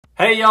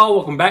Hey y'all,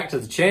 welcome back to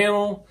the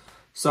channel.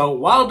 So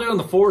while doing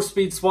the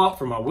 4-speed swap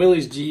for my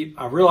Willys Jeep,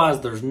 I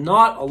realized there's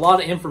not a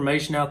lot of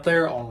information out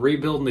there on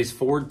rebuilding these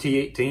Ford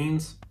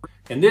T18s.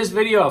 In this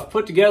video, I've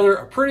put together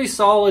a pretty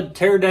solid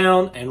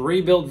teardown and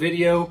rebuild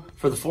video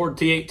for the Ford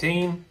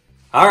T18.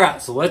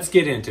 Alright, so let's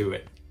get into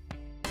it.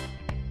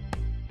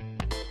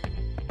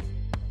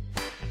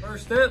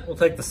 First step, we'll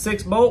take the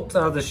 6 bolts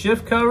out of the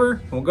shift cover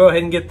and we'll go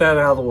ahead and get that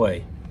out of the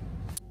way.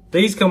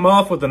 These come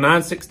off with a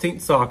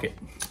 9/16 socket.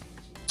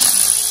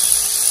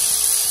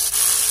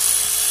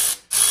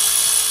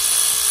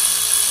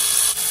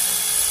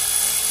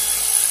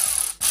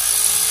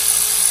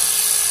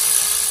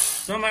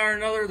 Somehow or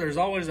another, there's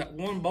always that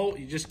one bolt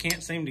you just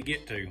can't seem to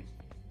get to.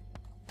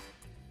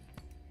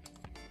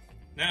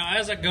 Now,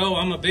 as I go,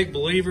 I'm a big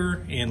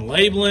believer in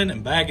labeling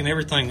and bagging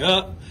everything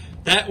up.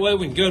 That way,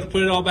 when you go to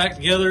put it all back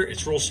together,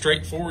 it's real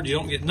straightforward. You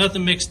don't get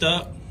nothing mixed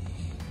up.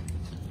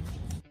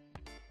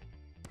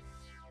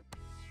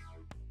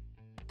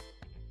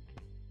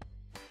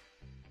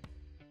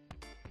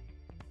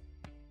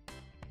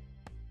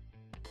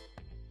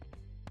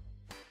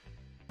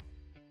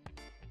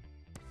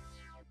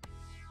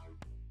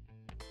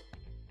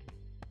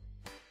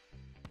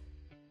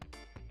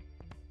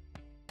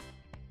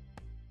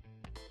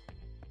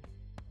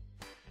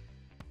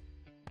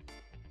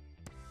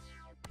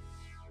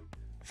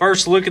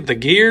 First look at the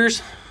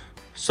gears.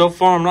 So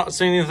far I'm not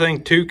seeing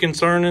anything too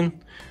concerning.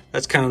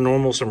 That's kind of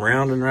normal, some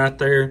rounding right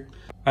there.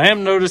 I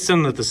am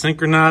noticing that the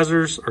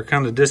synchronizers are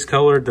kind of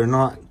discolored. They're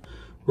not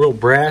real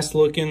brass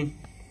looking.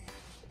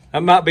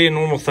 That might be a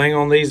normal thing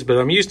on these, but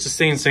I'm used to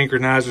seeing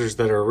synchronizers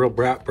that are real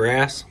bright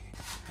brass.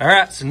 All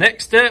right, so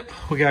next step,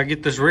 we gotta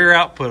get this rear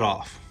output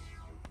off.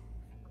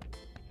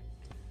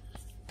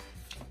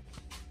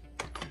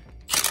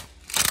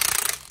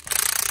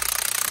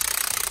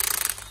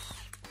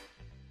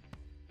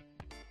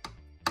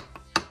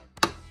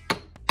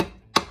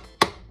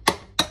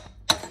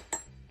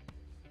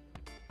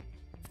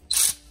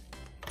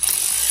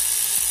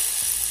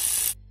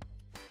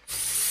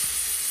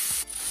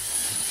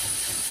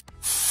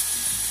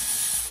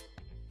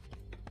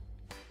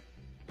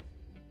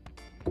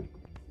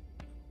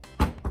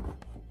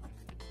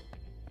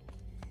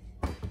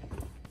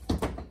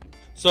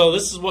 So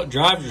this is what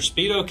drives your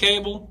speedo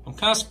cable. I'm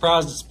kind of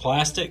surprised it's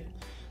plastic.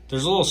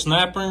 There's a little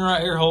snap ring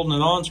right here holding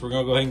it on, so we're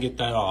gonna go ahead and get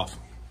that off.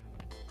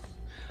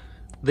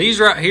 These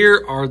right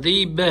here are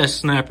the best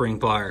snap ring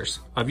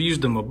pliers. I've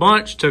used them a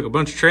bunch, took a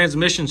bunch of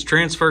transmissions,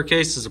 transfer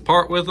cases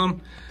apart with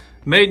them.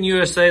 Made in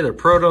USA, they're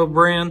Proto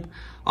brand.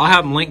 I'll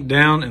have them linked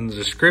down in the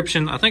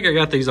description. I think I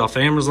got these off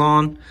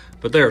Amazon,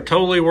 but they are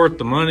totally worth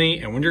the money.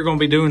 And when you're gonna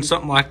be doing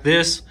something like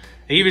this,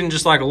 even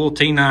just like a little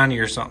T90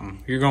 or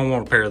something, you're gonna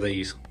want a pair of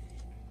these.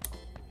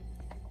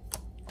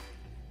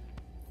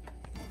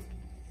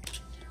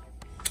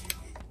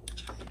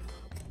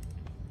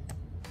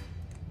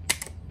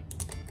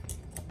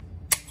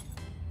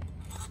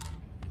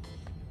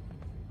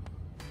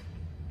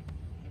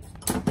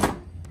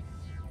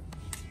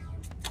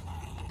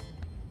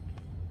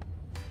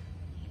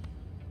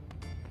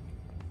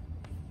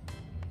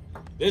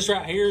 This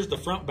right here is the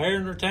front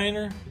bearing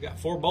retainer. We got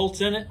 4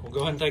 bolts in it. We'll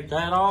go ahead and take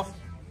that off.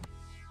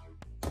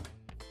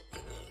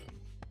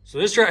 So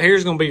this right here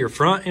is going to be your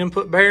front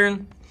input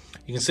bearing.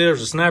 You can see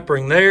there's a snap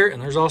ring there,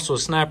 and there's also a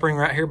snap ring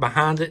right here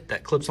behind it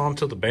that clips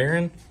onto the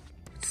bearing.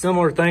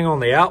 Similar thing on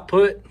the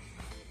output.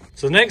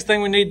 So the next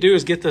thing we need to do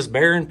is get this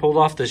bearing pulled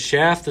off this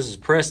shaft. This is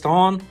pressed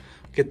on.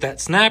 Get that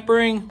snap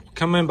ring,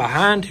 come in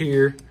behind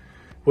here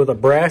with a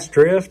brass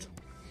drift.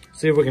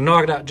 See if we can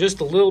knock it out just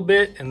a little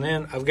bit, and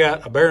then I've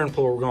got a bearing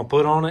puller we're gonna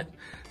put on it.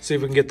 See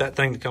if we can get that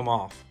thing to come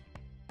off.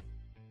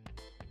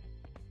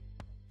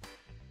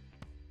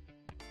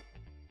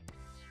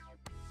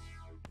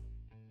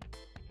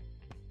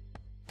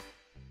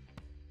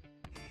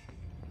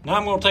 Now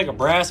I'm gonna take a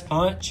brass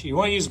punch. You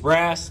wanna use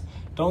brass,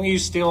 don't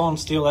use steel on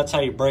steel, that's how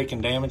you break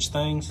and damage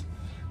things.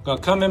 I'm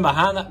gonna come in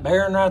behind that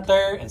bearing right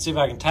there and see if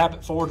I can tap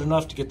it forward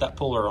enough to get that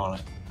puller on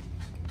it.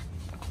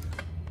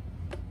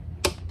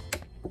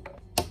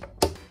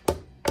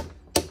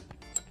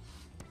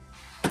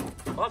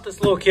 Bought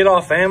this little kit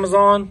off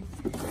Amazon.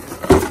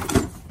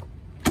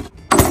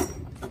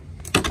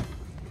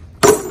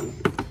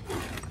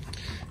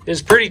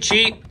 It's pretty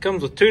cheap.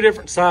 Comes with 2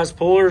 different size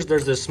pullers.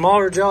 There's this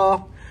smaller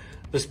jaw,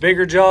 this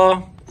bigger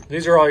jaw.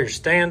 These are all your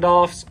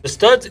standoffs. The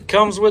studs it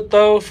comes with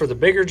though for the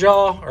bigger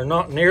jaw are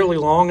not nearly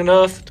long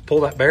enough to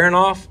pull that bearing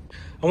off.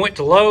 I went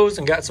to Lowe's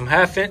and got some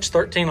 1/2"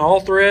 13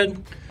 all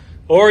thread,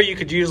 or you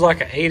could use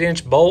like an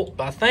 8" bolt.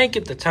 But I think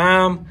at the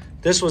time,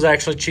 this was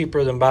actually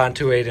cheaper than buying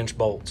 2 8"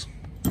 bolts.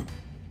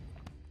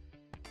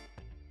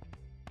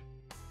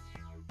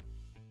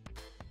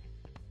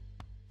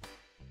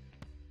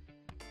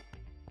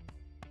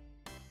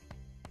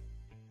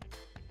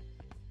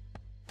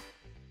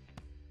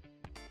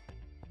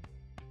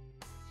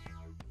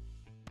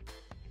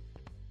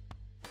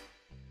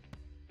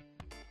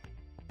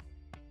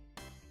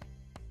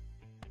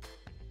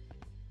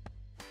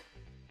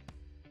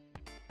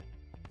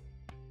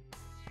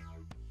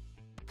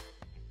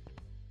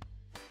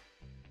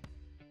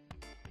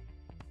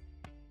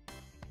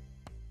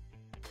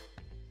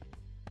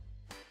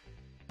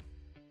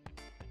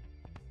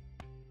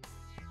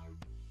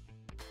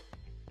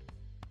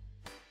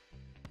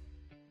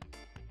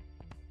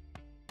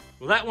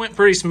 Well, that went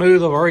pretty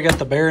smooth. I've already got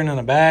the bearing in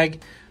a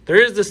bag. There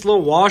is this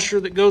little washer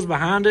that goes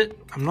behind it.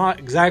 I'm not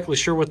exactly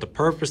sure what the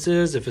purpose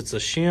is, if it's a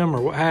shim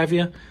or what have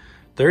you.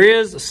 There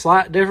is a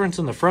slight difference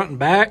in the front and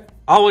back.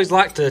 I always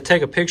like to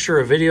take a picture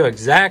or video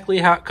exactly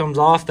how it comes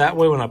off. That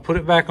way when I put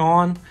it back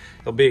on,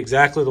 it'll be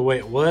exactly the way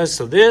it was.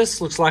 So this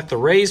looks like the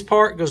raised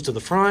part goes to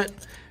the front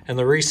and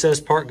the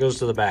recessed part goes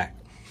to the back.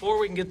 Before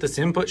we can get this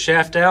input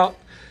shaft out,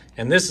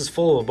 and this is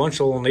full of a bunch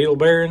of little needle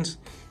bearings.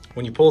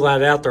 When you pull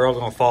that out, they're all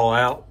gonna fall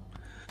out.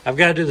 I've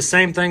got to do the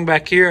same thing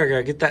back here. I got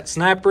to get that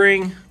snap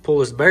ring, pull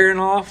this bearing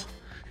off,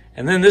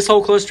 and then this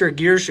whole cluster of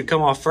gears should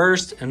come off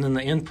first, and then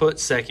the input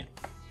second.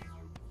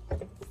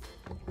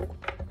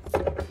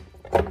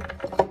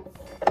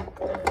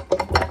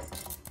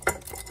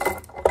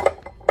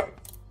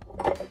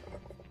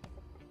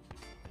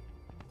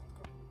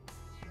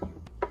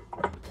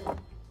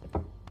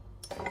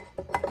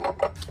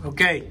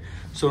 Okay,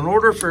 so in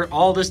order for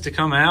all this to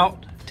come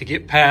out, to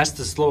get past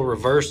this little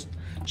reverse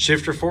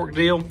shifter fork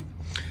deal,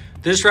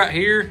 this right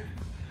here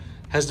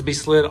has to be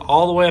slid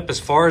all the way up as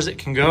far as it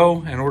can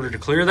go in order to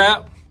clear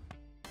that.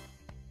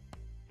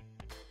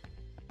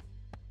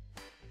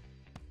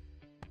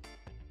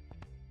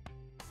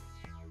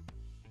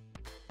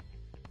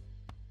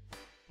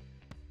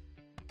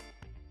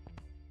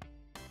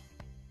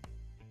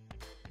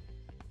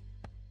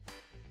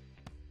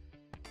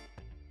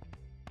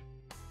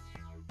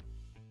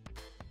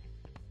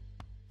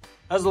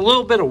 That was a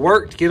little bit of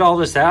work to get all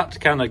this out, to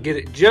kind of get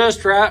it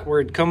just right where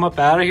it'd come up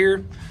out of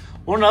here.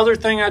 One other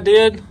thing I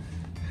did,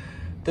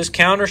 this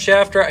counter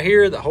shaft right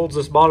here that holds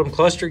this bottom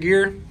cluster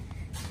gear,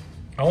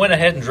 I went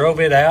ahead and drove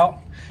it out.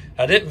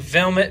 I didn't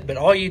film it, but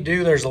all you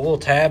do, there's a little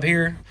tab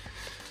here.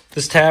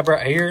 This tab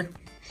right here,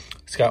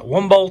 it's got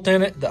one bolt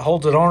in it that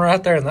holds it on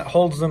right there, and that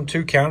holds them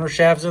two counter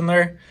shafts in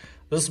there.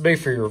 This will be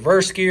for your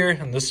reverse gear,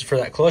 and this is for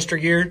that cluster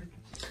gear.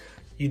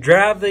 You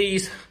drive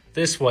these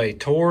this way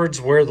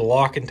towards where the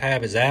locking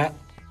tab is at.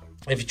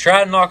 If you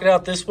try to knock it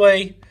out this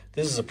way,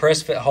 this is a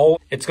press fit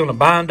hole. It's going to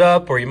bind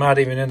up, or you might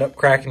even end up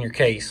cracking your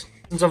case.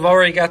 Since I've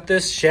already got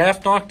this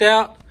shaft knocked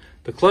out,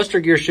 the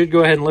cluster gear should go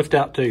ahead and lift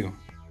out too.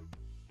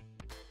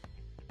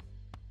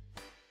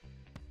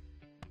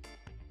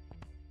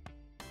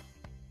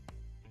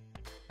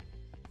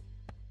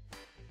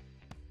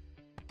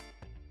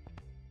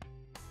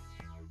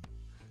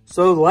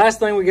 So the last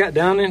thing we got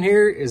down in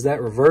here is that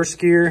reverse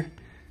gear.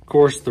 Of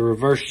course, the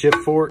reverse shift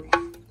fork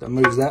that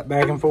moves that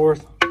back and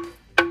forth.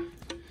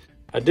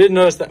 I did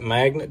notice that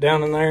magnet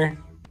down in there.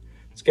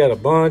 It's got a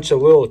bunch of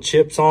little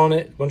chips on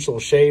it, a bunch of little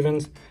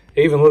shavings.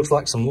 It even looks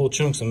like some little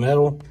chunks of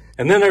metal.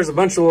 And then there's a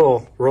bunch of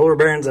little roller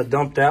bearings I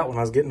dumped out when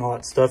I was getting all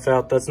that stuff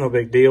out. That's no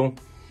big deal.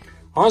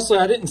 Honestly,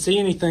 I didn't see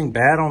anything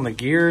bad on the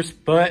gears,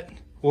 but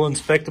we'll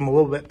inspect them a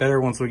little bit better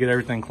once we get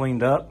everything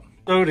cleaned up.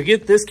 So to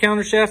get this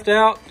counter shaft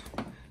out,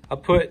 I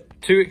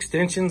put two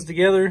extensions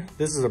together.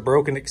 This is a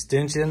broken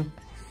extension.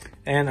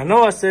 And I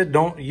know I said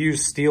don't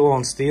use steel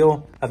on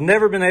steel. I've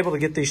never been able to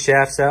get these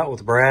shafts out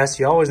with brass.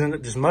 You always end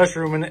up just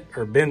mushrooming it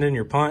or bending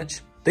your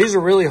punch. These are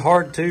really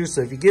hard too,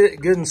 so if you get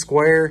it good and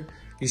square,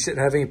 you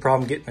shouldn't have any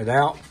problem getting it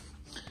out.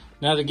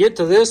 Now to get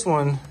to this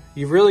one,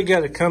 you've really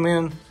got to come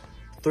in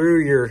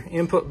through your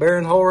input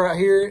bearing hole right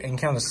here and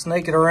kind of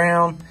snake it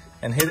around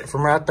and hit it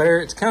from right there.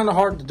 It's kind of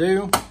hard to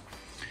do.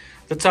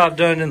 That's how I've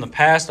done it in the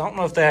past. I don't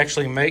know if they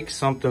actually make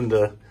something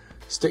to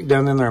stick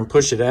down in there and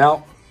push it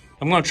out.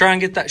 I'm going to try and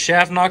get that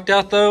shaft knocked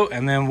out though,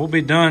 and then we'll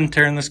be done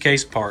tearing this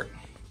case apart.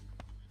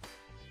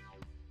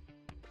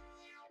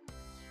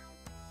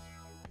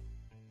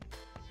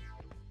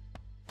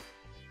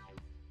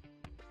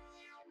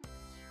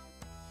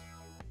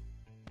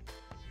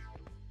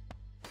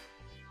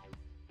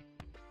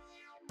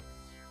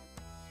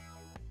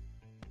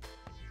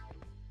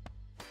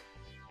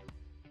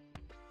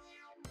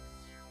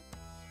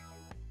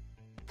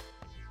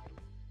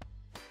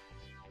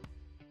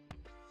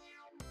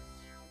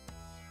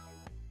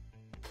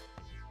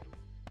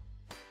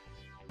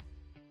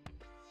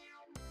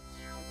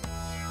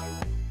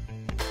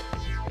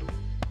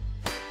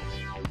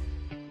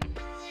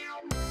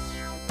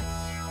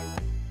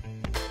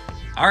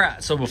 All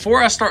right, so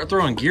before I start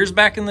throwing gears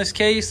back in this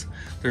case,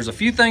 there's a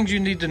few things you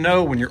need to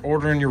know when you're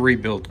ordering your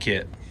rebuild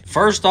kit.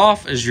 First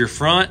off is your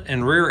front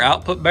and rear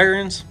output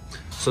bearings.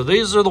 So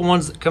these are the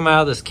ones that come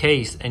out of this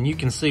case, and you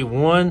can see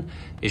one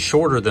is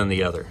shorter than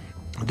the other.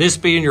 This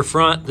being your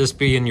front, this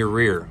being your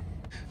rear.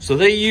 So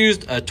they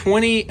used a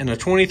 20 and a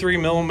 23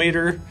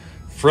 millimeter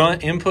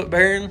front input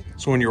bearing.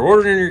 So when you're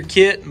ordering your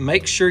kit,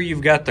 make sure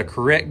you've got the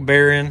correct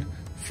bearing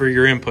for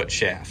your input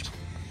shaft.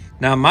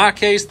 Now in my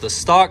case, the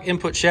stock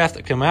input shaft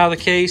that come out of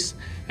the case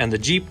and the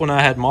Jeep when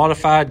I had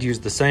modified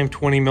used the same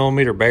 20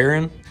 millimeter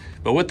bearing.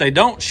 But what they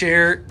don't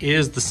share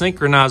is the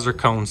synchronizer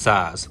cone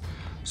size.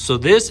 So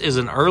this is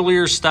an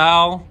earlier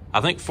style.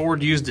 I think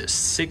Ford used it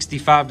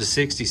 65 to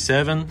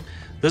 67.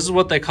 This is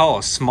what they call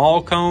a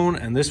small cone,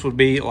 and this would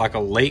be like a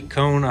late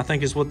cone, I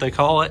think is what they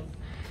call it.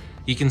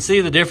 You can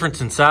see the difference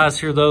in size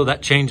here though.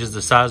 That changes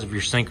the size of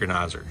your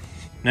synchronizer.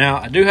 Now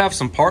I do have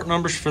some part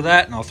numbers for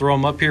that, and I'll throw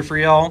them up here for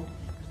y'all.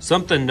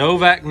 Something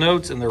Novak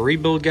notes in the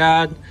rebuild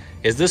guide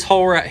is this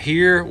hole right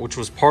here, which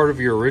was part of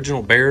your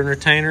original bearing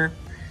retainer.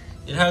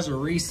 It has a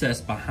recess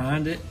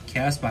behind it,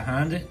 cast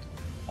behind it.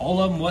 All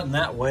of them wasn't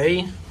that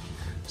way.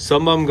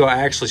 Some of them go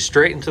actually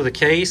straight into the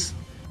case.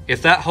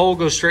 If that hole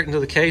goes straight into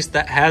the case,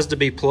 that has to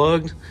be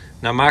plugged.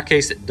 Now in my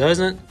case, it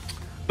doesn't.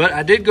 But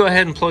I did go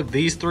ahead and plug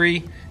these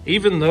three.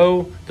 Even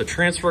though the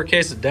transfer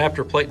case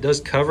adapter plate does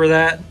cover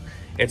that,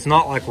 it's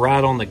not like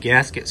right on the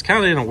gasket. It's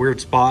kind of in a weird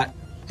spot.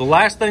 The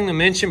last thing to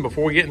mention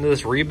before we get into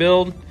this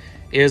rebuild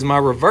is my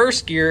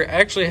reverse gear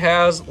actually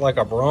has like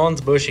a bronze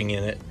bushing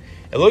in it.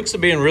 It looks to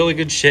be in really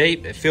good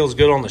shape. It feels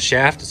good on the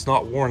shaft. It's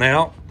not worn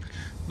out.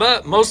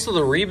 But most of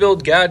the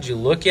rebuild guides you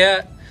look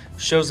at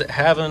shows it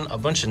having a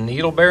bunch of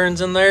needle bearings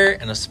in there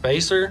and a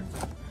spacer.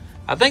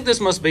 I think this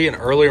must be an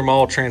earlier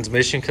model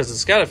transmission because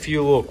it's got a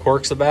few little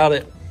quirks about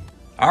it.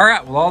 All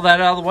right, with all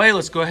that out of the way,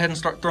 let's go ahead and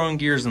start throwing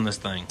gears in this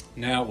thing.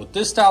 Now, with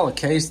this style of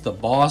case, the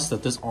boss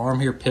that this arm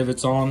here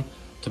pivots on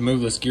to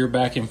move this gear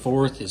back and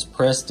forth is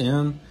pressed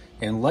in.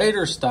 In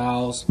later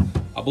styles,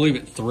 I believe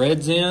it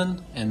threads in,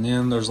 and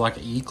then there's like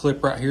an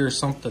E-clip right here or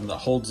something that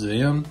holds it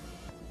in.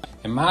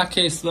 In my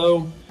case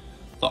though,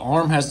 the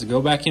arm has to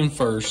go back in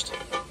first,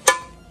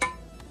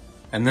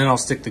 and then I'll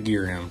stick the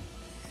gear in.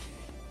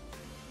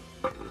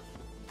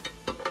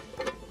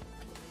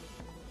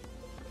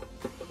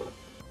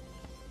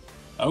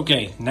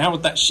 Okay, now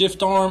with that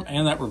shift arm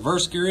and that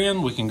reverse gear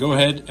in, we can go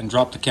ahead and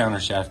drop the counter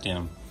shaft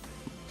in.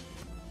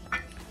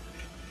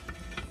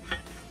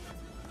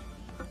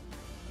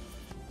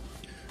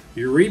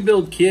 Your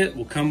rebuild kit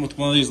will come with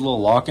one of these little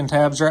locking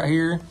tabs right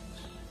here.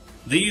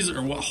 These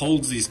are what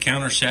holds these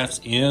counter shafts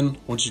in.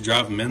 Once you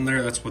drive them in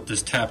there, that's what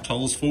this tab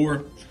holds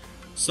for.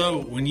 So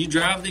when you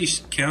drive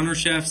these counter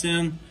shafts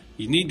in,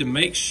 you need to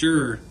make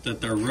sure that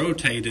they're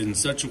rotated in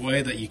such a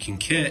way that you can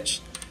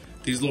catch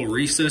these little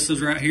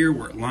recesses right here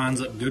where it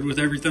lines up good with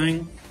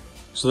everything.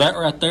 So that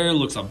right there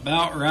looks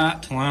about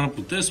right to line up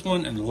with this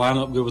one and to line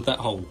up good with that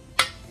hole.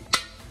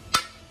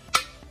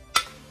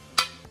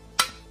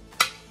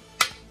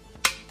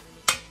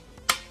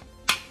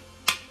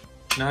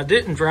 Now I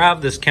didn't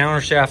drive this counter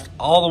shaft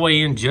all the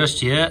way in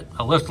just yet.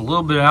 I left a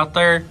little bit out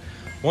there.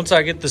 Once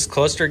I get this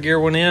cluster gear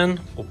one in,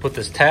 we'll put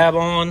this tab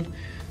on,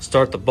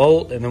 start the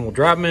bolt, and then we'll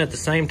drive them in at the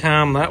same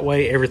time. That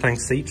way everything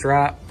seats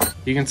right.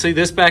 You can see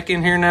this back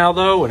in here now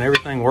though, and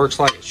everything works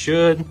like it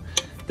should.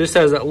 This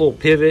has that little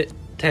pivot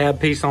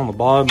tab piece on the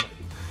bottom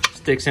that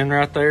sticks in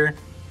right there.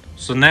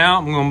 So now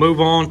I'm gonna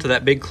move on to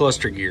that big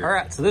cluster gear. All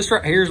right, so this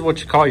right here is what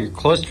you call your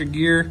cluster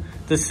gear.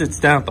 This sits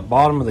down at the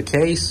bottom of the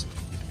case.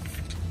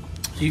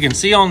 You can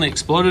see on the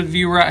exploded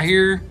view right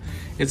here,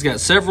 it's got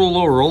several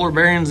little roller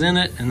bearings in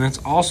it, and it's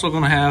also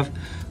gonna have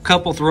a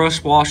couple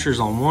thrust washers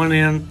on one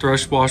end,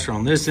 thrust washer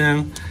on this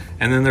end,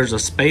 and then there's a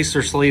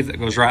spacer sleeve that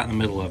goes right in the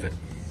middle of it.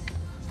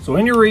 So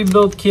in your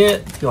rebuild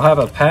kit, you'll have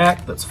a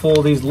pack that's full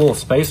of these little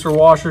spacer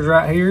washers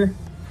right here.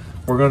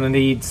 We're gonna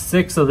need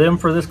 6 of them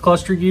for this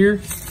cluster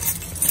gear.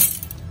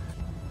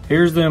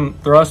 Here's them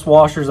thrust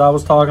washers I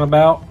was talking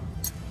about.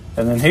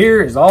 And then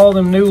here is all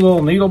them new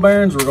little needle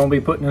bearings we're gonna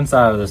be putting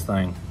inside of this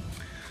thing.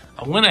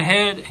 I went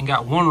ahead and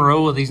got one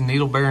row of these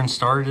needle bearings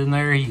started in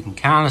there. You can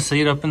kind of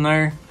see it up in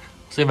there.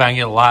 See if I can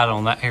get a light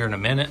on that here in a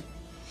minute.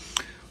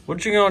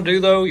 What you're gonna do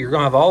though, you're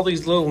gonna have all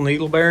these little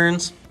needle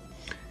bearings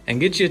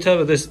and get you a tub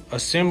of this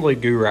assembly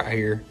goo right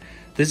here.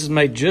 This is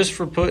made just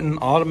for putting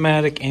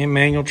automatic and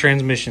manual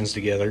transmissions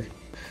together.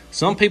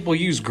 Some people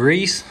use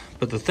grease,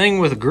 but the thing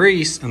with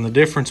grease and the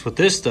difference with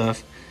this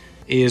stuff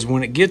is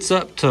when it gets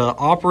up to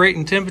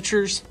operating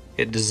temperatures,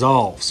 it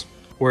dissolves.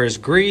 Whereas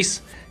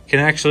grease can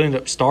actually end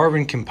up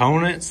starving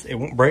components. It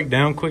won't break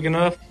down quick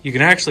enough. You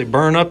can actually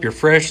burn up your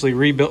freshly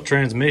rebuilt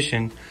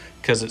transmission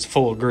because it's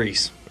full of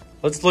grease.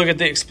 Let's look at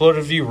the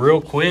exploded view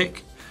real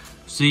quick.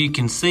 So you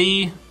can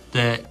see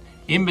that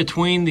in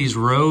between these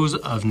rows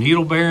of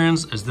needle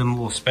bearings is them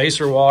little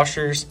spacer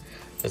washers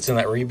that's in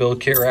that rebuild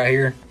kit right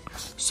here.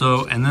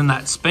 So, and then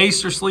that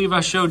spacer sleeve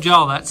I showed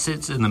y'all, that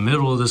sits in the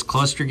middle of this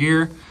cluster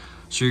gear.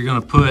 So you're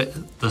gonna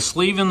put the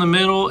sleeve in the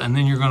middle, and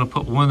then you're gonna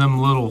put one of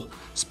them little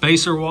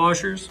spacer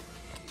washers.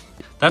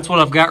 That's what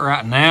I've got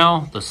right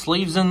now. The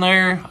sleeve's in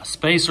there, a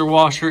spacer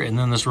washer, and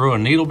then this row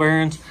of needle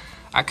bearings.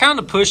 I kind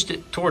of pushed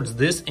it towards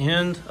this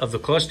end of the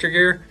cluster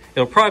gear.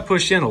 It'll probably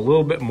push in a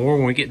little bit more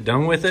when we get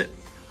done with it.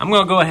 I'm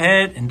gonna go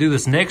ahead and do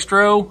this next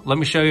row. Let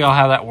me show y'all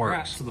how that works. All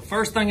right, so the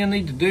first thing I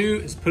need to do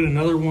is put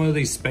another one of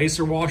these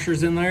spacer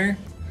washers in there.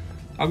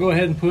 I'll go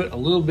ahead and put a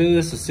little bit of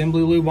this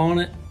assembly lube on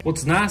it.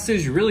 What's nice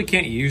is you really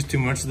can't use too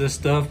much of this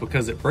stuff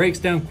because it breaks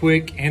down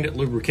quick and it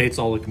lubricates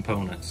all the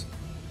components.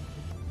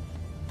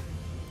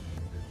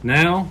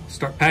 Now,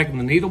 start packing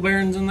the needle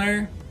bearings in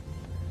there.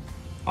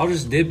 I'll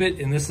just dip it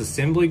in this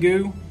assembly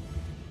goo,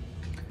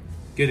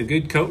 get a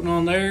good coating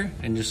on there,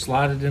 and just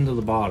slide it into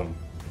the bottom.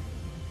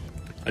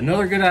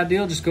 Another good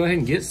idea, just go ahead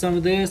and get some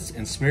of this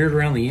and smear it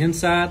around the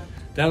inside.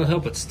 That'll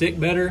help it stick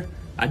better.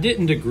 I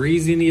didn't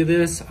degrease any of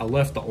this. I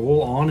left the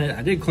oil on it.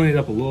 I did clean it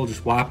up a little,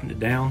 just wiping it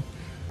down.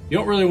 You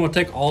don't really want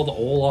to take all the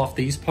oil off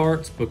these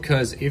parts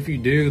because if you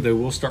do, they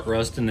will start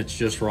rusting. It's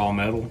just raw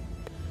metal.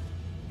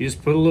 You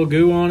just put a little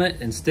goo on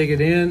it and stick it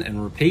in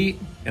and repeat,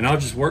 and I'll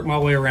just work my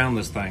way around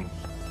this thing.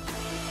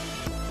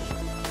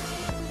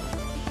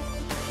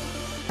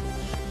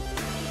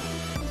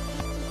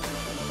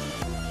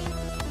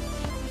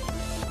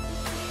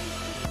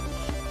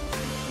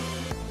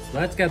 So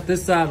that's got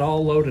this side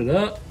all loaded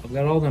up. I've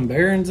got all them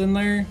bearings in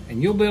there,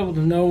 and you'll be able to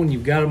know when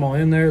you've got them all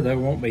in there, there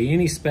won't be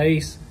any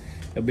space.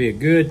 It'll be a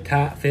good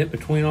tight fit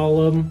between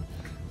all of them.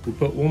 We'll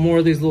put one more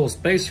of these little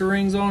spacer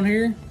rings on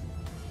here.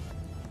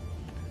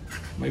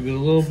 Maybe a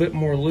little bit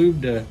more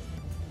lube to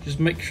just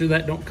make sure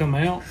that don't come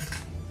out.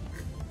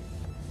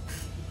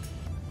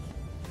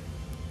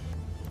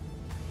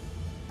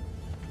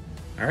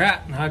 All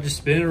right, now I just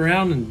spin it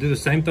around and do the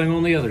same thing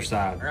on the other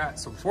side. All right,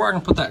 so before I can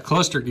put that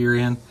cluster gear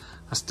in,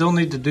 I still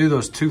need to do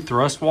those 2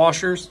 thrust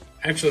washers.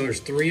 Actually, there's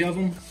 3 of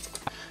them.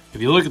 If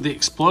you look at the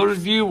exploded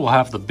view, we'll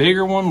have the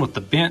bigger one with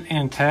the bent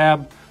end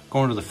tab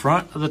going to the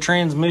front of the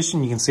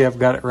transmission. You can see I've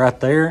got it right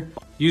there.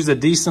 Use a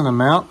decent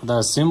amount of the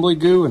assembly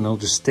goo and it'll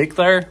just stick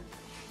there.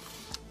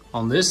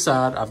 On this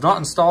side, I've not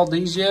installed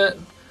these yet.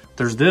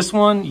 There's this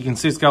one. You can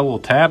see it's got a little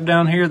tab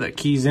down here that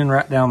keys in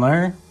right down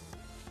there.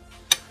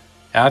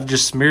 I've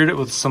just smeared it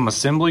with some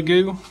assembly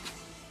goo.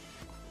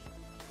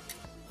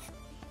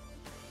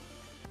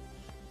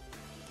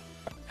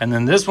 And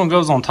then this one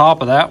goes on top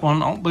of that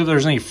one. I don't believe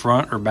there's any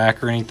front or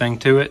back or anything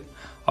to it.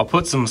 I'll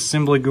put some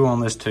assembly goo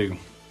on this too.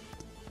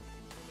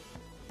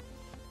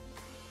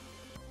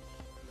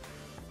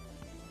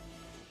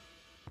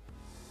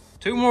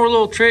 Two more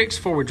little tricks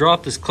before we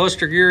drop this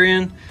cluster gear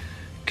in,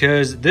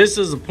 because this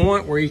is the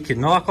point where you can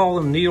knock all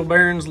them needle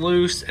bearings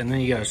loose and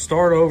then you gotta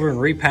start over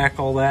and repack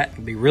all that.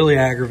 It'd be really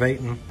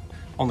aggravating.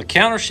 On the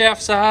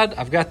countershaft side,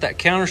 I've got that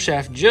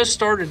countershaft just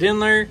started in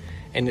there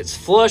and it's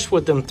flush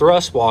with them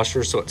thrust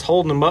washers, so it's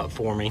holding them up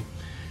for me.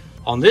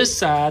 On this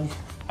side,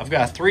 I've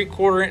got a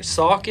 3/4 inch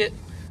socket.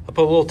 I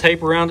put a little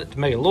tape around it to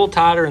make it a little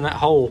tighter, and that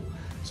hole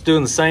is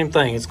doing the same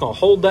thing. It's gonna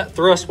hold that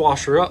thrust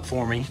washer up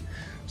for me.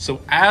 So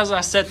as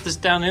I set this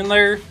down in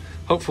there,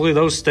 hopefully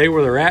those stay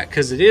where they're at,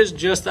 because it is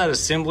just that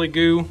assembly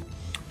goo,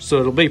 so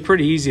it'll be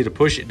pretty easy to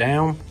push it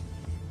down.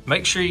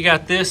 Make sure you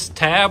got this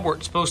tab where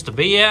it's supposed to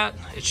be at.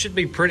 It should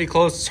be pretty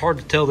close. It's hard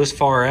to tell this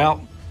far out.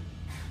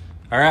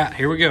 All right,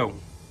 here we go.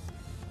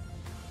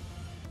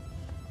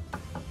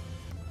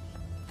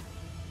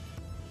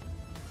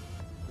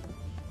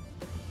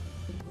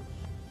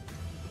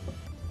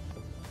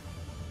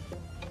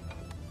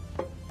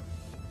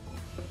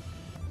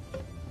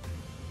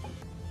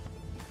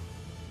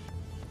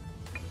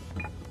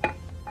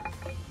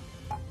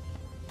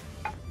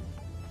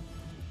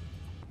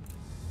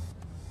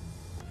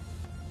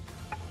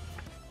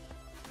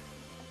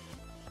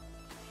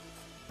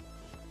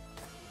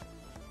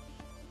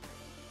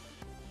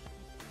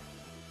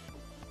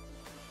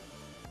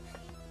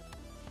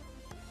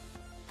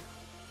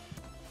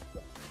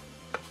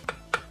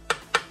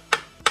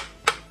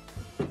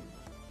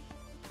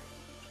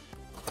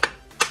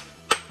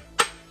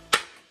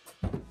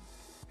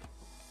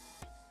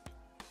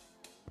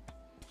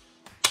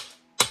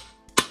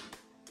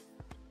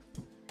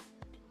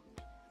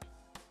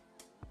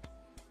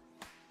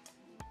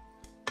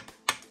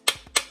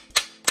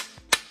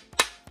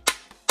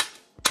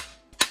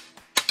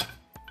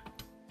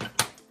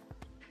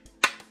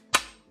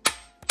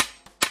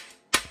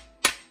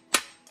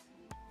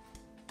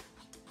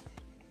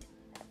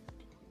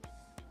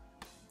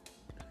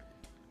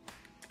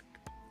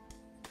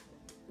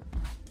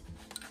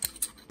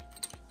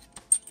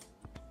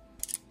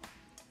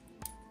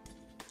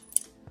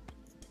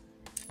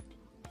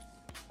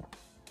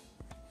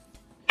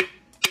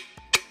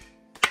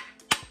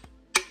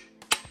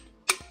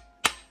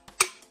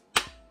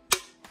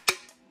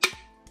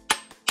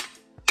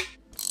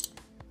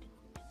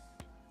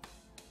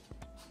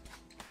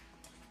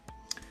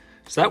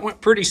 So that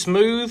went pretty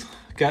smooth.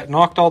 Got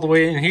knocked all the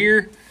way in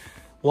here.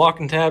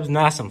 Locking tab's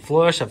nice and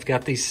flush. I've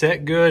got these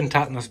set good and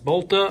tighten this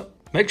bolt up.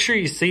 Make sure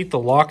you seat the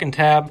locking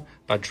tab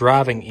by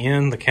driving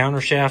in the counter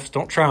shafts.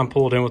 Don't try and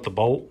pull it in with the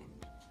bolt.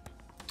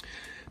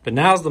 But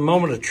now's the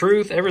moment of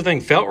truth.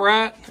 Everything felt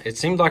right. It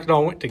seemed like it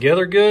all went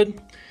together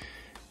good.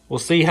 We'll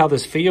see how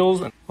this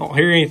feels. I don't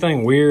hear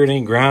anything weird,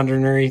 any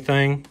grinding or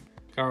anything.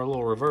 Got our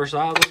little reverse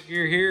idler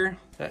gear here.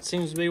 That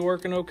seems to be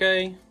working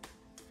okay.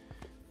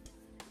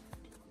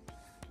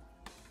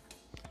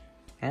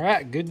 All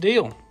right, good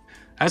deal.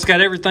 That's got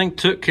everything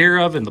took care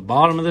of in the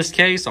bottom of this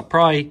case. I'll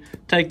probably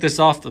take this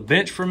off the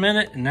bench for a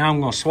minute, and now I'm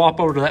gonna swap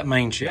over to that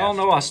main shaft. Y'all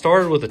know I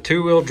started with a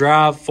 2-wheel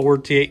drive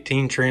Ford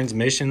T18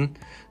 transmission.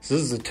 So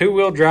this is a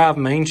 2-wheel drive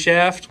main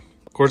shaft.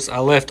 Of course, I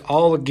left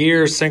all the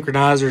gears,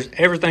 synchronizers,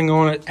 everything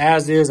on it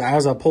as is,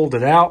 as I pulled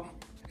it out.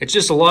 It's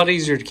just a lot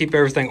easier to keep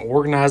everything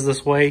organized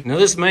this way. Now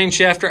this main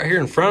shaft right here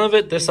in front of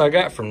it, this I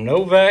got from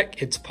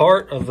Novak. It's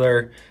part of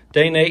their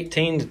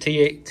T18 to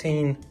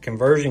T18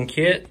 conversion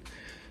kit.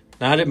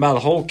 Now I didn't buy the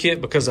whole kit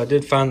because I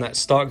did find that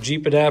stock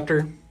Jeep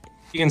adapter.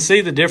 You can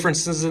see the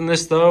differences in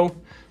this though.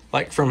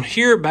 Like from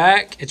here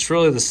back, it's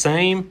really the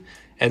same.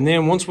 And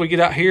then once we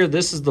get out here,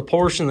 this is the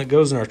portion that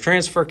goes in our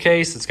transfer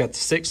case. It's got the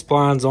 6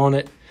 splines on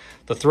it.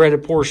 the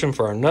threaded portion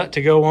for our nut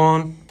to go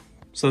on.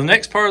 So the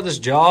next part of this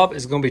job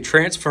is going to be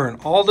transferring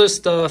all this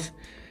stuff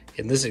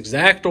in this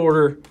exact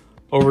order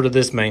over to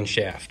this main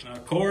shaft. Now,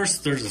 of course,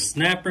 there's a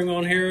snap ring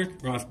on here. We're going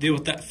to have to deal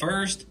with that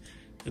first.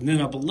 And then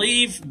I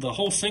believe the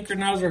whole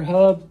synchronizer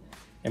hub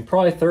and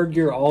probably third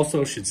gear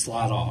also should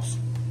slide off.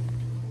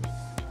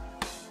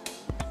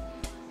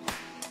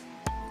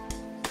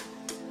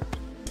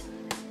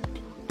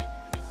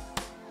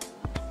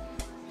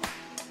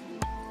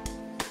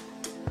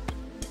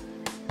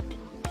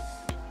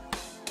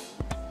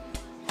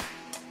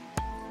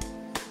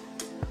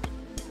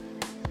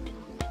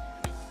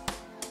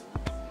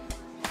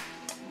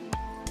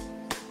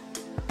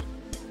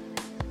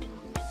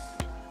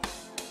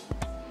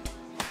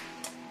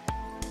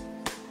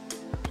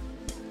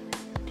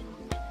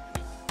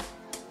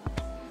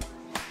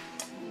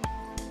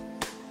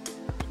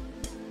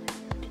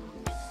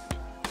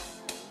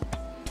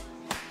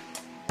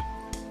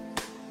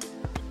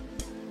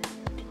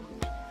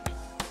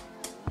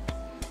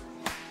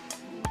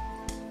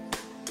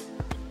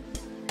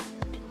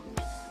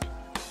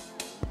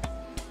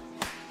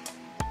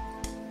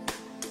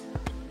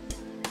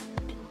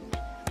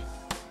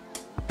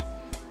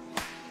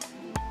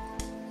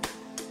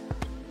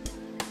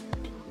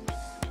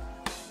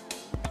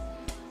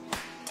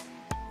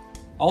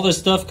 All this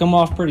stuff come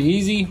off pretty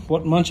easy,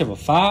 wasn't much of a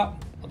fight.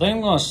 I think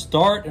I'm gonna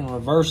start in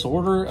reverse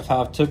order of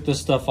how I took this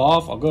stuff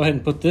off. I'll go ahead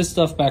and put this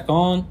stuff back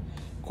on.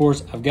 Of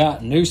course, I've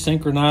got new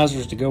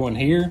synchronizers to go in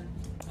here.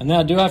 And then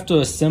I do have to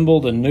assemble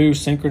the new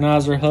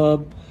synchronizer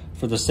hub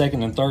for the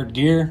second and third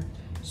gear.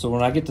 So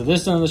when I get to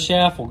this end of the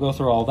shaft, we'll go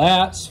through all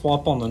that,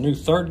 swap on the new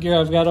third gear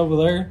I've got over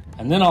there,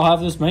 and then I'll have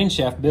this main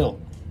shaft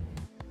built.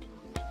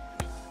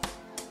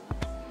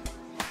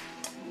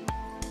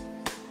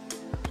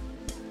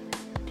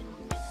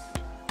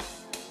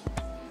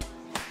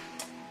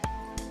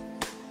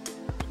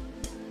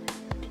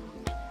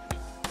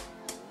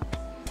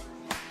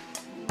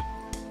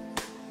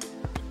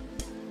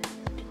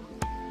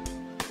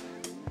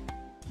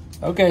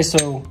 Okay,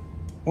 so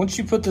once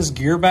you put this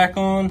gear back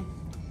on,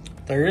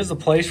 there is a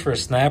place for a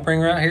snap ring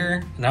right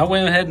here. And I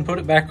went ahead and put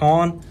it back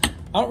on.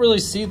 I don't really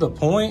see the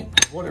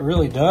point of what it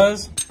really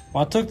does.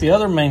 When I took the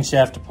other main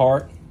shaft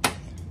apart,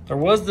 there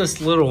was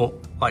this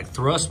little like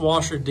thrust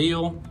washer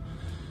deal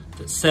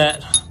that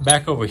sat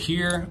back over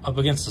here up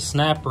against the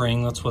snap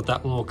ring. That's what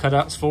that little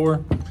cutout's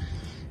for.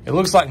 It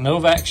looks like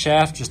Novak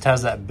shaft just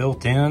has that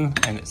built in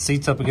and it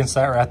seats up against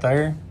that right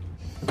there.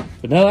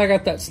 But now that I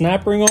got that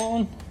snap ring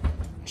on,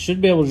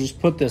 should be able to just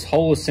put this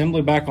whole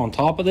assembly back on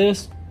top of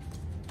this.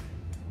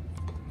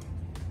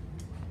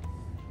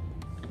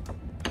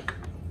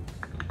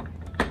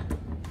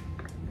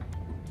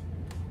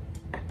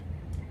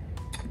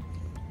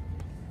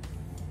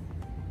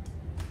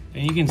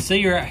 And you can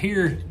see right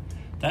here,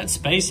 that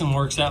spacing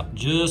works out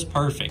just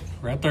perfect.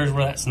 Right there's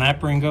where that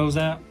snap ring goes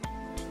out.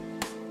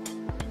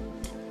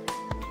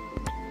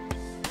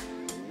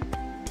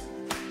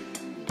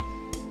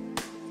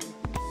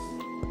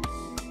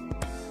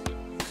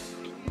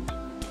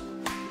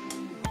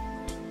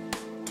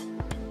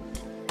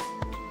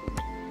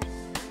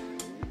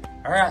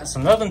 All right,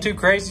 so nothing too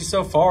crazy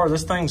so far.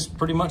 This thing's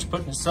pretty much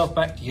putting itself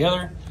back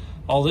together.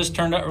 All this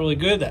turned out really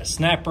good. That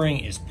snap ring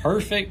is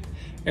perfect.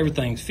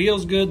 Everything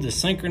feels good. The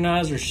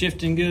synchronizer's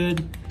shifting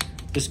good.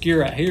 This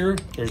gear right here,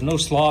 there's no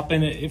slop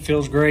in it. It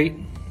feels great.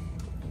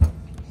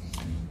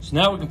 So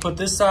now we can put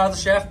this side of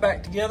the shaft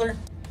back together.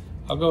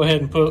 I'll go ahead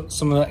and put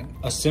some of that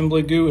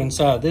assembly goo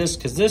inside of this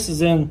because this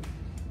is in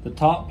the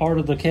top part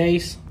of the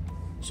case.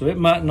 So it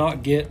might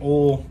not get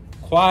oil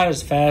quite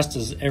as fast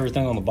as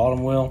everything on the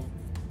bottom will.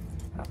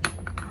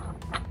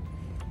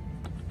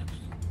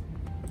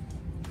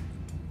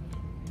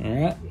 All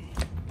right.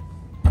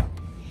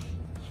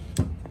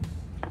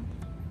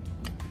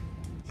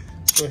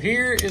 So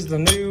here is the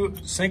new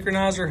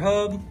synchronizer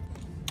hub.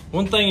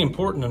 One thing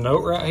important to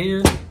note right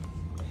here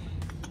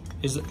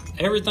is that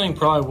everything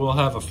probably will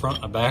have a front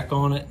and a back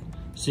on it.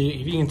 See,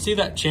 if you can see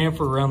that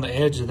chamfer around the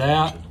edge of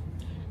that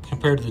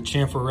compared to the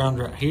chamfer around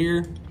right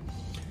here.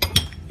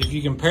 If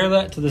you compare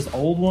that to this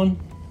old one,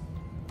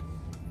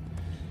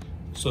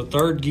 so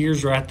third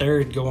gear's right there,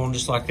 it'd go on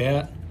just like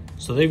that.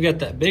 So they've got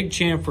that big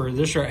chamfer,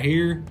 this right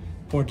here,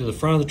 pointing to the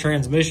front of the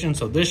transmission.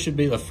 So this should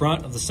be the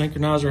front of the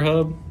synchronizer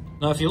hub.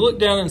 Now, if you look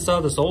down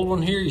inside this old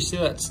one here, you see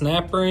that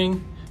snap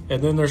ring,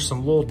 and then there's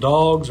some little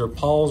dogs or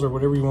paws or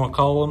whatever you want to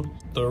call them.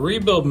 The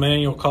rebuild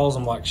manual calls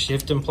them like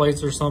shifting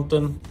plates or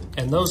something,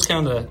 and those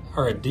kind of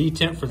are a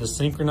detent for the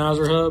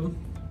synchronizer hub.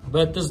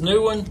 But this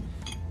new one,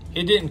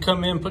 it didn't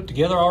come in put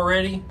together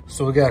already.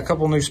 So we got a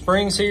couple new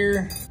springs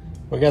here.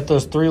 We got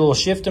those three little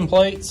shifting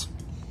plates.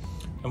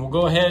 And we'll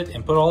go ahead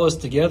and put all this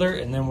together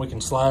and then we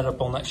can slide it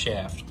up on that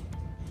shaft.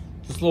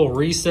 This little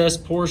recess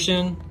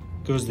portion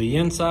goes to the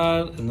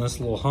inside and this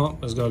little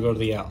hump is going to go to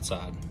the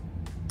outside.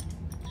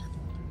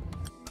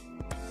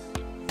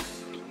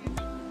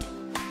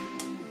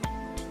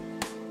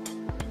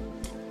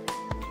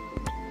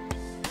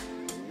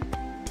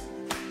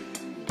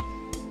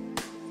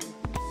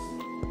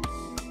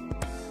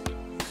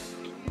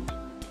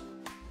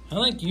 I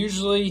think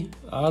usually,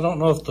 I don't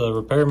know if the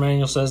repair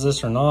manual says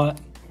this or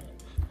not,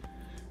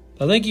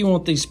 I think you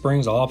want these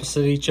springs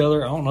opposite each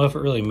other. I don't know if it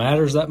really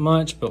matters that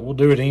much, but we'll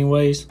do it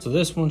anyways. So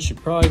this one should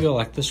probably go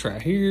like this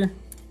right here.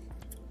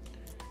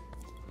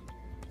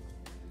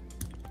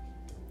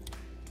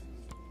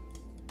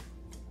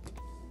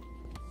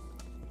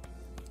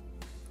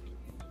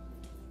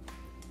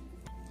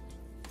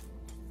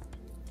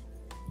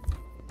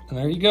 And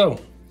there you go.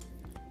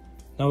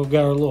 Now we've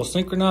got our little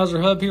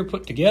synchronizer hub here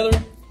put together.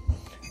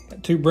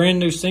 Got two brand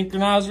new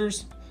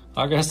synchronizers.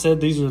 Like I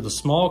said, these are the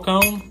small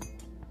cone.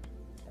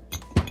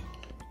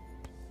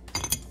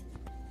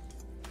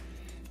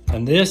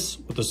 And this,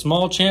 with the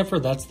small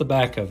chamfer, that's the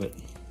back of it.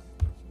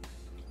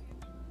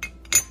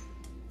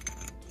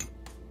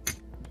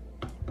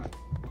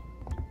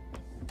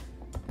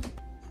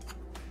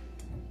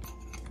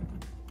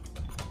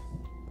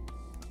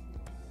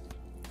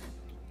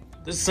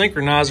 This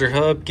synchronizer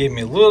hub gave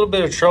me a little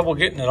bit of trouble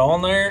getting it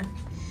on there.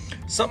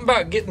 Something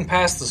about getting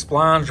past the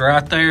splines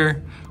right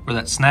there where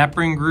that snap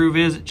ring groove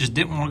is, it just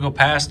didn't want to go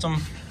past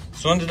them.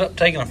 So I ended up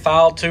taking a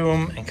file to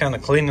them and kind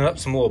of cleaning up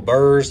some little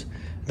burrs.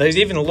 There's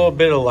even a little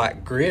bit of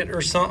like grit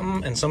or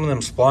something in some of them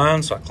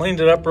splines, so I cleaned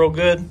it up real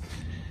good.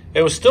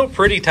 It was still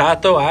pretty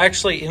tight though. I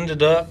actually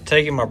ended up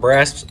taking my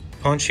brass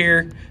punch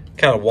here,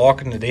 kind of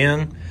walking it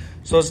in.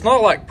 So it's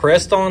not like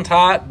pressed on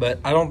tight, but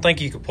I don't think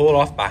you could pull it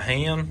off by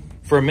hand.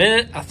 For a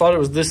minute, I thought it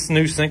was this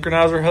new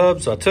synchronizer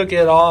hub, so I took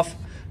it off,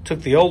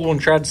 took the old one,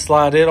 tried to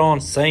slide it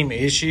on, same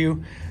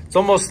issue. It's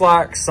almost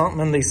like something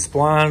in these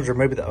splines or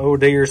maybe the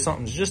OD or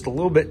something's just a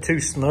little bit too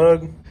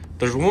snug.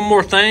 There's one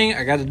more thing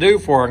I got to do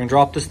before I can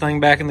drop this thing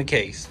back in the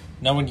case.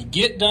 Now when you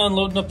get done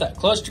loading up that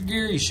cluster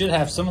gear, you should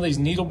have some of these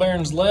needle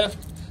bearings left.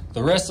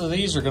 The rest of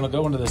these are going to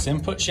go into this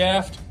input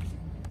shaft.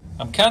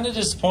 I'm kind of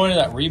disappointed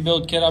that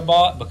rebuild kit I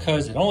bought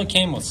because it only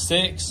came with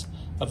 6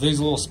 of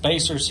these little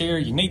spacers here.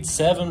 You need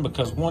 7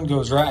 because one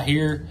goes right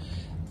here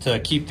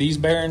to keep these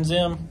bearings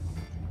in.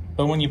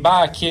 But when you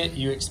buy a kit,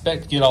 you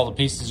expect to get all the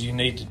pieces you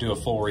need to do a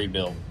full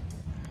rebuild.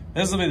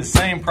 This will be the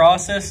same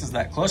process as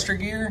that cluster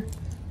gear.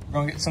 We're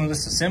gonna get some of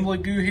this assembly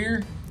goo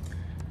here,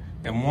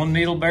 and one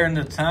needle bearing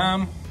at a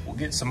time. We'll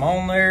get some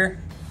on there,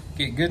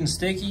 get good and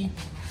sticky,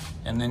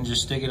 and then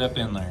just stick it up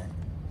in there.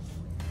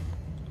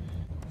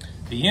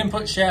 The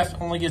input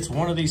shaft only gets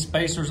one of these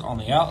spacers on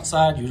the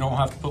outside. You don't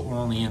have to put one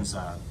on the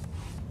inside.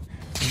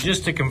 And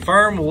just to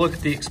confirm, we'll look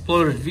at the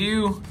exploded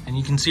view, and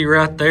you can see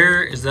right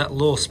there is that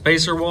little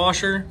spacer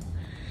washer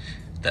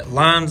that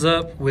lines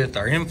up with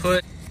our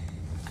input.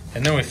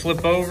 And then we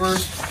flip over.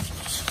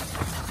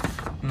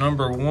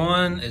 Number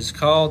 1 is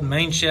called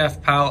main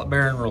shaft pilot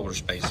bearing roller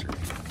spacer.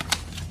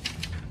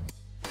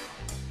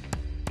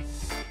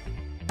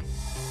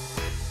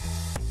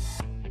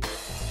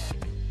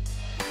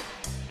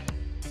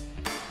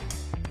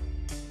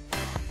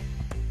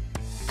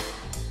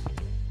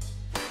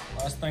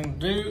 Last thing to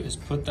do is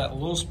put that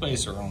little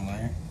spacer on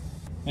there.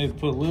 Maybe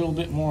put a little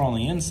bit more on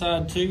the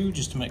inside too,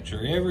 just to make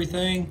sure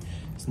everything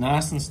is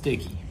nice and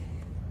sticky.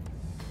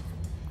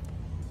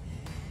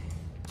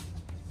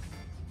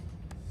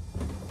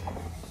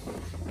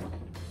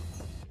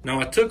 Now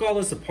I took all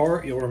this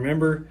apart. You'll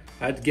remember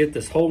I had to get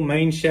this whole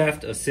main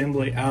shaft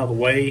assembly out of the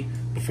way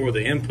before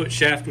the input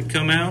shaft would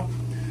come out.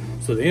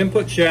 So the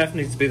input shaft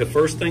needs to be the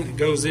first thing that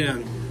goes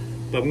in,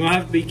 but I'm gonna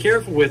have to be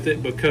careful with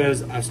it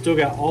because I've still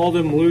got all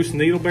them loose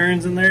needle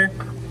bearings in there.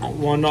 I don't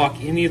wanna knock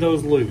any of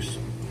those loose.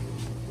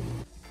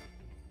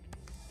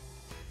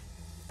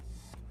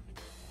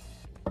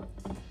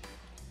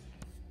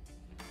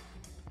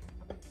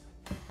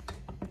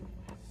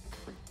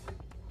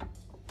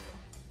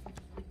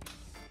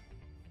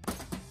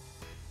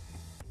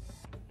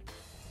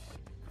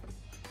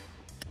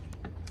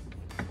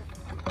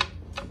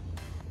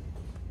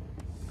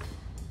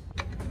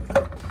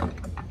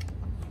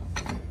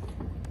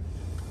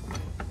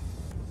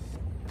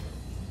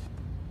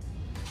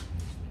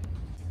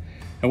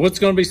 And what's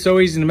going to be so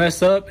easy to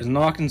mess up is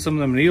knocking some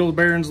of them needle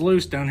bearings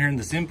loose down here in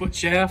this input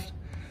shaft.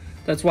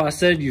 That's why I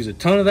said use a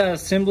ton of that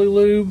assembly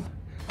lube.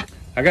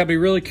 I got to be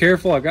really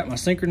careful. I got my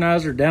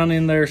synchronizer down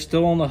in there,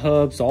 still on the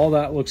hub, so all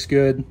that looks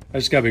good. I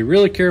just got to be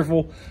really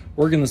careful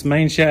working this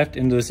main shaft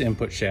into this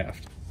input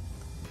shaft.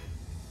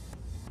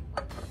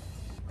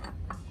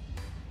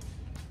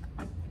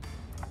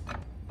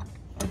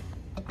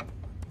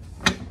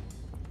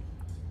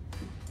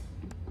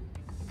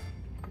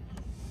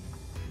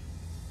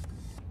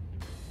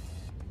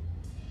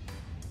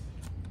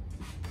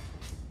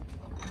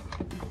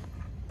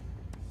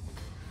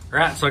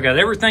 Right, so I got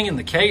everything in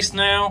the case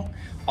now.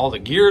 All the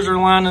gears are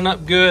lining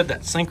up good.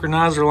 That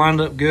synchronizer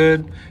lined up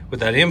good. With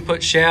that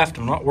input shaft,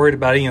 I'm not worried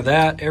about any of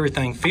that.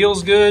 Everything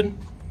feels good.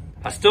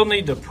 I still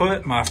need to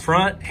put my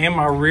front and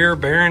my rear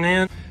bearing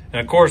in.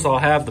 And of course, I'll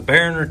have the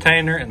bearing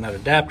retainer and that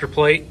adapter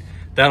plate.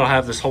 That'll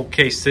have this whole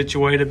case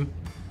situated.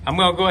 I'm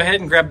gonna go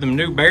ahead and grab them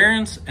new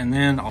bearings and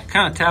then I'll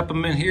kind of tap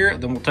them in here.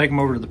 Then we'll take them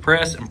over to the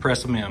press and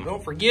press them in.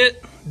 Don't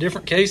forget,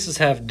 different cases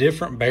have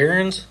different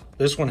bearings.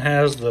 This one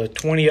has the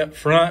 20 up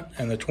front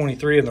and the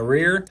 23 in the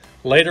rear.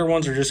 Later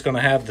ones are just gonna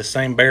have the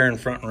same bearing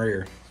front and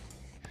rear.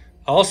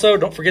 Also,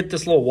 don't forget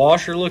this little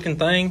washer looking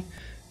thing.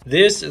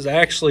 This is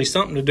actually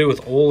something to do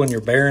with oil in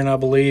your bearing, I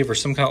believe, or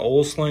some kind of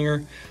oil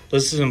slinger.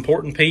 This is an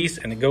important piece,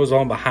 and it goes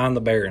on behind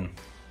the bearing.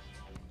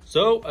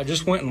 So I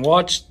just went and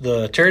watched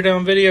the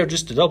teardown video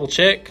just to double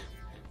check.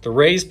 The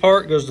raised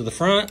part goes to the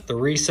front, the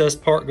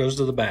recessed part goes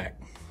to the back.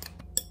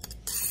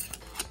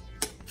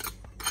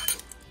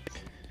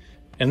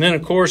 And then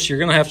of course you're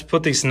gonna have to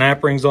put these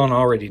snap rings on. I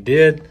already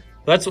did.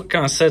 That's what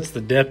kind of sets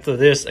the depth of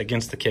this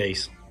against the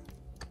case.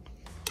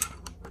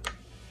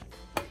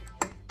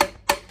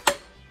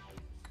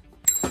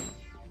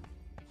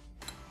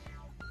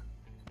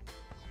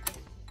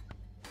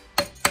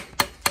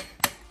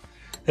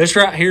 This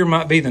right here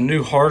might be the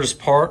new hardest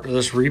part of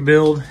this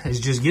rebuild, is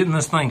just getting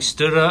this thing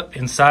stood up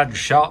inside your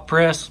shop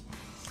press.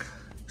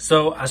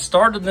 So I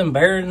started them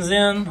bearings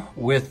in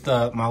with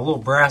my little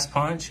brass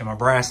punch and my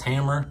brass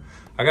hammer.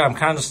 I got them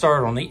kind of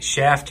started on each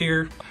shaft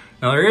here.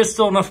 Now there is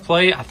still enough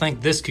play. I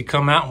think this could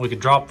come out and we could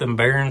drop them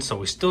bearings, so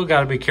we still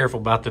got to be careful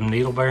about them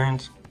needle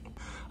bearings.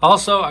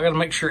 Also, I got to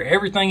make sure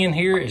everything in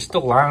here is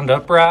still lined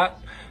up right.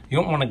 You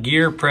don't want a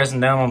gear pressing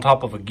down on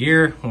top of a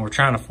gear when we're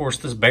trying to force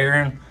this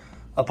bearing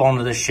up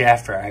onto this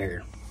shaft right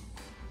here.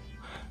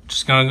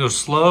 Just gonna go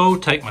slow,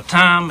 take my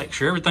time, make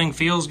sure everything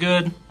feels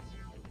good.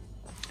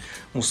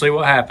 We'll see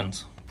what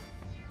happens.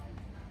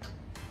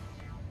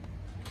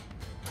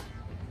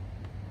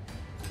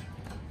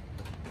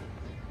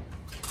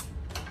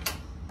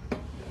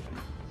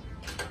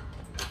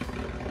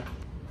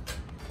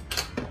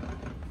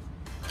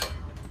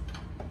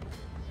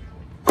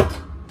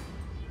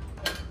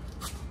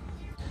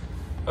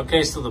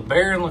 Okay, so the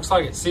bearing looks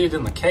like it's seated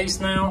in the case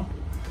now.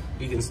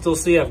 You can still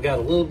see I've got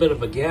a little bit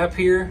of a gap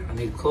here. I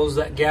need to close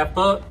that gap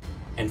up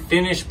and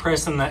finish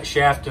pressing that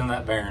shaft in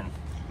that bearing.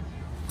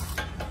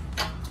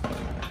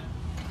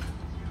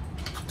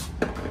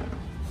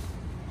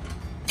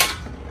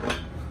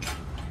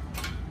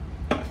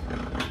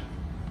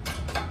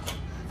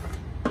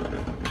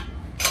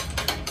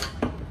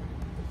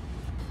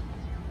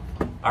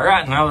 All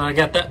right, now that I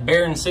got that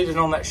bearing seated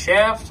on that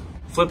shaft,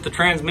 flip the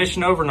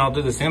transmission over and I'll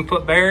do this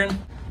input bearing.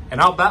 And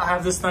I'll about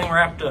have this thing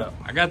wrapped up.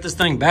 I got this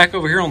thing back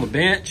over here on the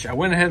bench. I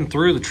went ahead and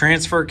threw the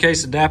transfer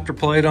case adapter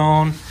plate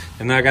on,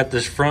 and then I got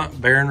this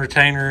front bearing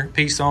retainer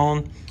piece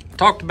on. I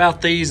talked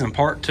about these in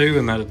part 2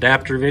 in that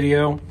adapter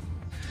video.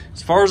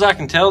 As far as I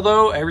can tell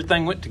though,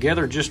 everything went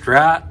together just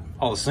right.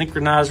 All the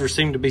synchronizers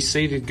seem to be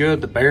seated good.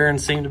 The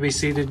bearings seem to be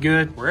seated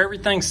good. Where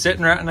everything's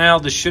sitting right now,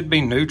 this should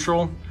be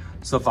neutral.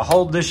 So if I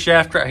hold this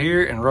shaft right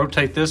here and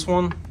rotate this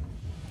one,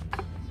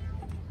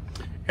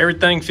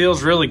 everything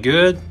feels really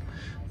good.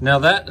 Now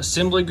that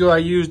assembly glue I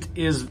used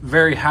is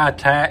very high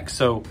tack,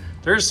 so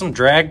there's some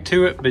drag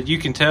to it, but you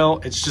can tell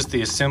it's just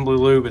the assembly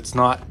lube. It's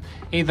not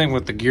anything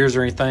with the gears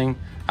or anything.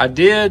 I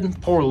did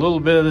pour a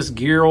little bit of this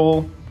gear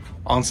oil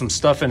on some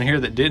stuff in here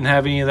that didn't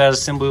have any of that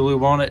assembly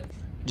lube on it,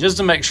 just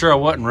to make sure I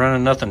wasn't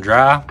running nothing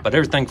dry, but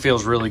everything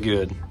feels really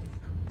good.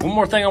 One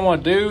more thing I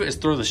want to do is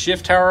throw the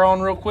shift tower on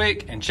real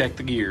quick and check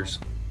the gears.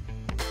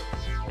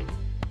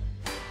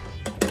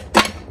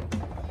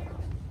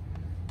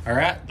 All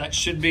right, that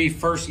should be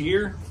first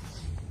gear.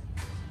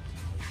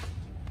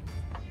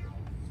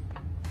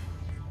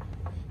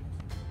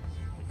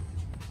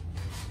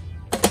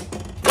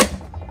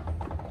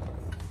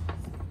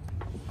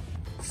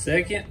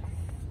 Second.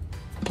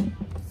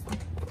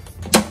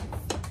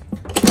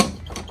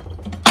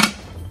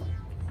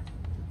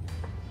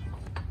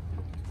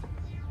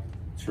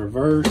 It's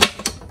reverse.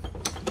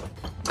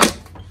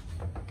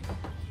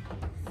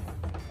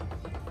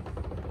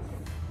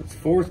 It's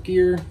fourth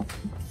gear.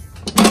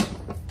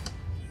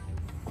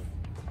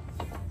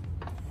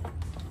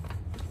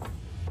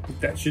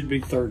 That should be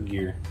third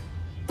gear.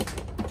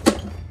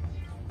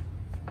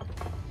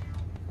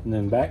 And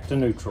then back to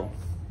neutral.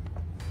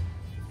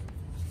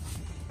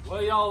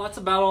 Well, y'all, that's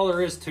about all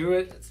there is to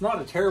it. It's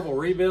not a terrible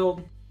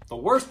rebuild. The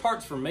worst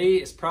parts for me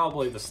is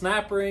probably the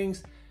snap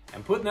rings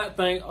and putting that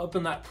thing up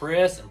in that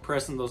press and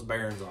pressing those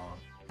bearings on.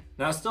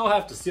 Now I still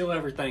have to seal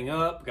everything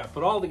up. Got to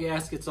put all the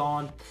gaskets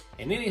on,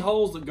 and any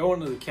holes that go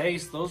into the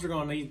case, those are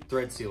going to need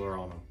thread sealer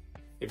on them.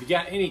 If you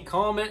got any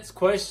comments,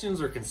 questions,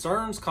 or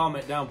concerns,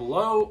 comment down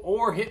below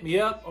or hit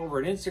me up over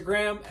at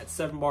Instagram at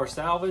 7bar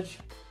Salvage.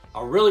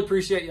 I really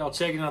appreciate y'all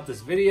checking out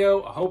this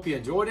video. I hope you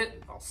enjoyed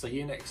it. I'll see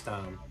you next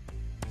time.